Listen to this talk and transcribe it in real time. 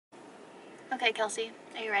Okay, Kelsey,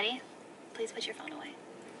 are you ready? Please put your phone away.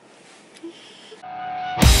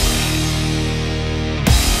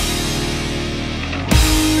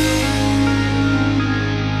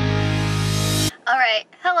 Alright,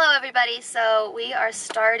 hello everybody. So we are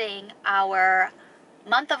starting our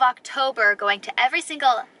month of October going to every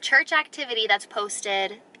single church activity that's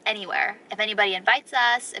posted anywhere. If anybody invites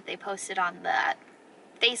us, if they post it on the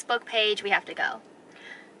Facebook page, we have to go.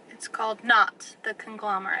 It's called Not the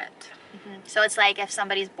Conglomerate. So it's like if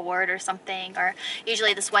somebody's bored or something, or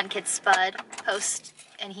usually this one kid Spud posts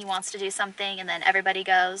and he wants to do something and then everybody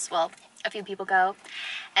goes, well, a few people go.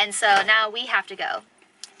 And so now we have to go.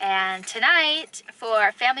 And tonight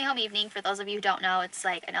for family home evening, for those of you who don't know, it's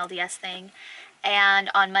like an LDS thing. And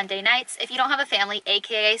on Monday nights, if you don't have a family,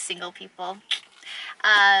 aka single people,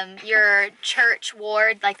 your church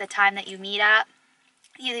ward, like the time that you meet at,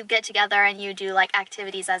 you get together and you do like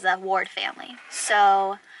activities as a ward family.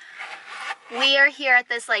 So we are here at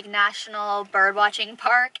this like national bird watching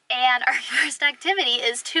park, and our first activity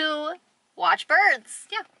is to watch birds.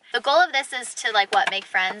 Yeah. The goal of this is to like make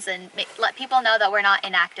friends and let people know that we're not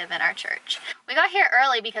inactive in our church. We got here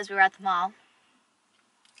early because we were at the mall.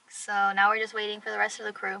 So now we're just waiting for the rest of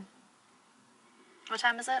the crew. What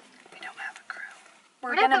time is it? We don't have a crew.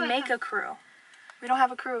 We're gonna make a crew. We don't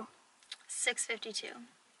have a crew. 6:52.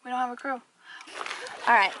 We don't have a crew.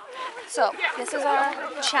 All right, so this is our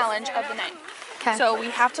challenge of the night. Okay. So we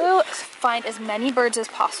have to find as many birds as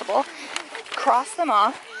possible, cross them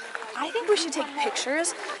off. I think we should take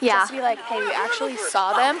pictures. Yeah. Just to be like, hey, we actually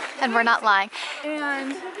saw them. And we're not lying.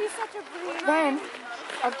 And then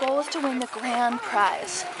our goal is to win the grand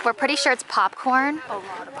prize. We're pretty sure it's popcorn. A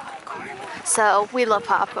lot of popcorn. So we love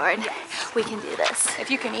popcorn. Yes. We can do this. If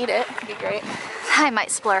you can eat it, it'd be great. I might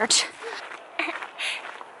splurge.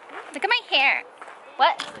 Look at my hair.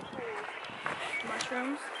 What?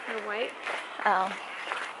 Mushrooms. They're white. Oh.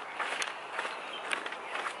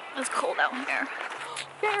 It's cold out here.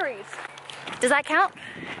 Berries. Does that count?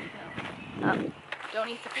 No. Oh. Don't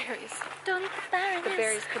eat the berries. Don't eat the berries. The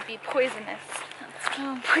berries could be poisonous.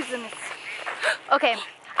 Oh, poisonous. Okay.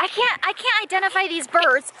 I can't identify these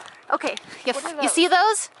birds. Okay. You see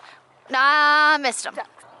those? Nah, I missed them.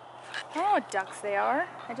 Ducks. I don't know what ducks they are.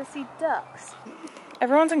 I just see ducks.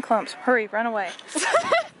 Everyone's in clumps. Hurry, run away.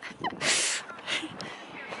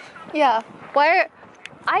 Yeah. I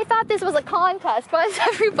thought this was a contest. Why is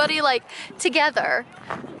everybody like together?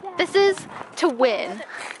 This is to win.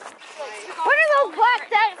 What are those black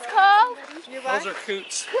ducks called? Those are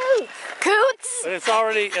coots. Coots? But it's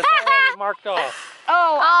already marked off.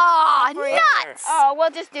 Oh, nuts! Oh, we'll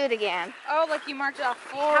just do it again. Oh, like you marked it off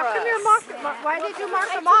for How come you marked? Why did you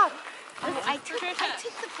mark them off? I took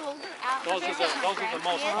the folder out. Those are the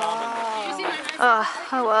most common.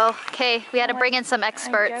 Oh well. Okay, we had to bring in some I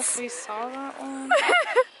experts. guess we saw that one.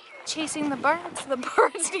 Chasing the birds. The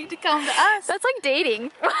birds need to come to us. That's like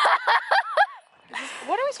dating.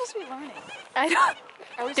 What are we supposed to be learning? I don't.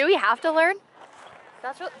 Do we have to learn?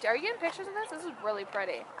 That's really, are you getting pictures of this? This is really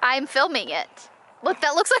pretty. I'm filming it. Look,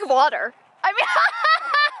 that looks like water. I mean,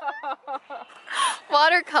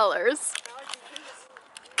 watercolors.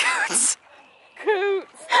 Coots.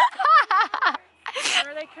 Coots.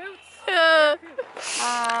 Are they coots?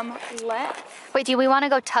 Wait, do we want to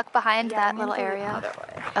go tuck behind that little go the area? other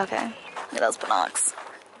way. Okay. Yeah, those badonks.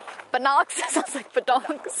 Badonks? That sounds like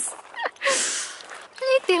badonks.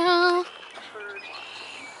 Whoever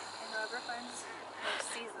finds or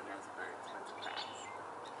sees them as birds wins a prize.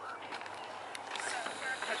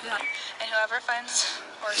 And whoever finds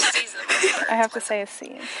or sees them as birds. I have to say a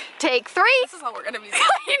scene. Take 3. This is how we're gonna be saying.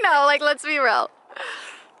 You know, like, let's be real.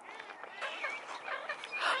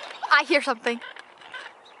 I hear something.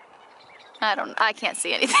 I can't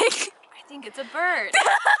see anything. I think it's a bird.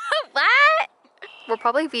 What? We're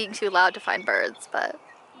probably being too loud to find birds, but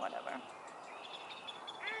Whatever.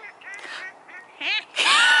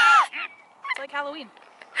 It's like Halloween.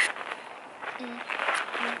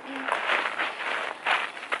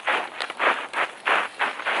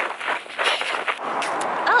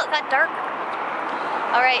 oh, it got dark.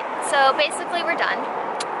 All right, so basically we're done.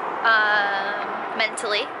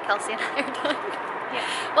 Mentally, Kelsey and I are done. Yeah.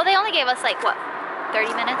 Well, they only gave us like what,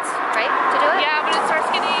 30 minutes, right, to do it? Yeah, but it starts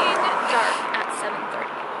getting dark at 7:30.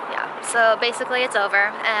 Yeah. So basically, it's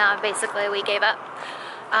over. Basically, we gave up.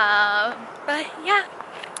 But yeah,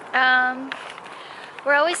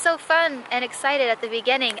 we're always so fun and excited at the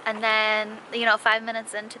beginning, and then 5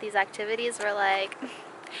 minutes into these activities, we're like, I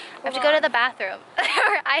have to go to the bathroom.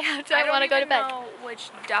 I want to go to bed. I don't know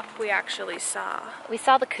which duck we actually saw. We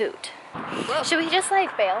saw the coot. Whoa. Should we just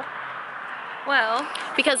like bail? Well,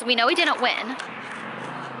 Because we know we didn't win.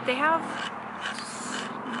 they have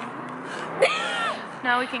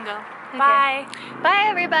Now we can go. Bye. Bye,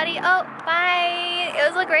 everybody. Oh, bye.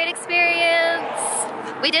 It was a great experience.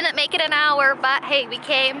 We didn't make it an hour, but hey, we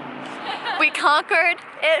came. We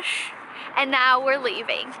conquered-ish, and now we're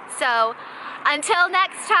leaving. So, until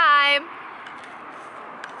next time.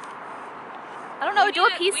 I don't know, do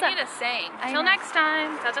a piece We need a saying. I Till know. next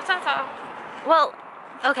time. Ta ta ta ta. Well,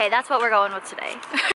 okay, that's what we're going with today.